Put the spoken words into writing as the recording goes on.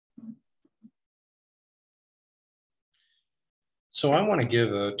So I want to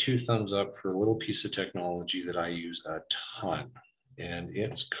give a 2 thumbs up for a little piece of technology that I use a ton. And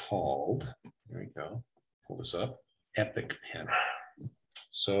it's called, there we go, pull this up, Epic Pen.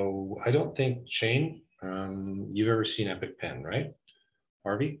 So I don't think, Shane, you've ever seen Epic Pen, right?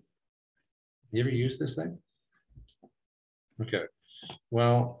 Harvey, you ever use this thing? Okay.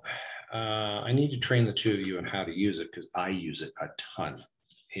 Well, I need to train the two of you on how to use it because I use it a ton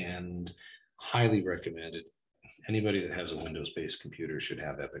and highly recommended. Anybody that has a Windows-based computer should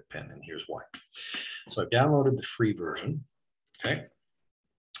have Epic Pen, and here's why. So I've downloaded the free version, okay?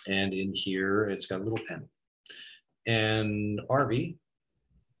 And in here, it's got a little pen. And RV,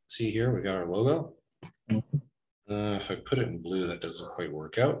 see here, we got our logo. If I put it in blue, that doesn't quite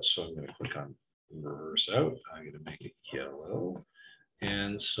work out. So I'm gonna click on reverse out. I'm gonna make it yellow.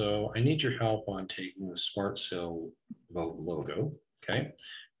 And so I need your help on taking the SmartSail logo, okay?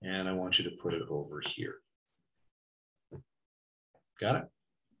 And I want you to put it over here. Got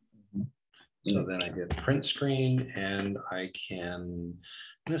it? So then I hit print screen and I can,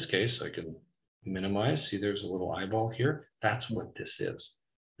 in this case, I can minimize. See, there's a little eyeball here. That's what this is.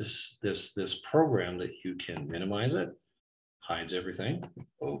 This program that you can minimize it, hides everything,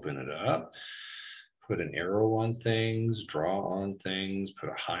 open it up, put an arrow on things, draw on things, put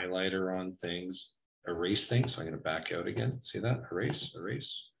a highlighter on things, erase things. So I'm going to back out again. See that? Erase,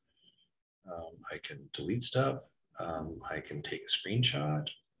 erase. I can delete stuff. I can take a screenshot.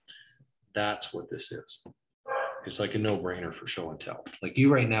 That's what this is. It's like a no-brainer for show and tell. Like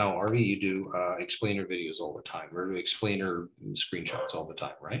you right now, RV, you do explainer videos all the time, or explainer screenshots all the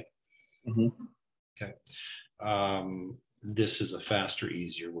time, right? Mm-hmm. Okay. This is a faster,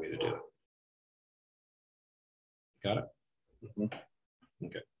 easier way to do it. Got it? Mm-hmm.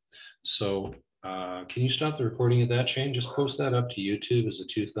 Okay. So can you stop the recording of that, Shane? Just post that up to YouTube as a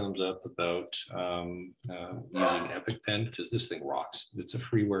 2 thumbs up about using Epic Pen, because this thing rocks. It's a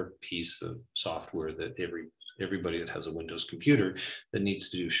freeware piece of software that everybody that has a Windows computer that needs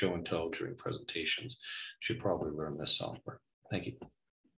to do show and tell during presentations should probably learn this software. Thank you.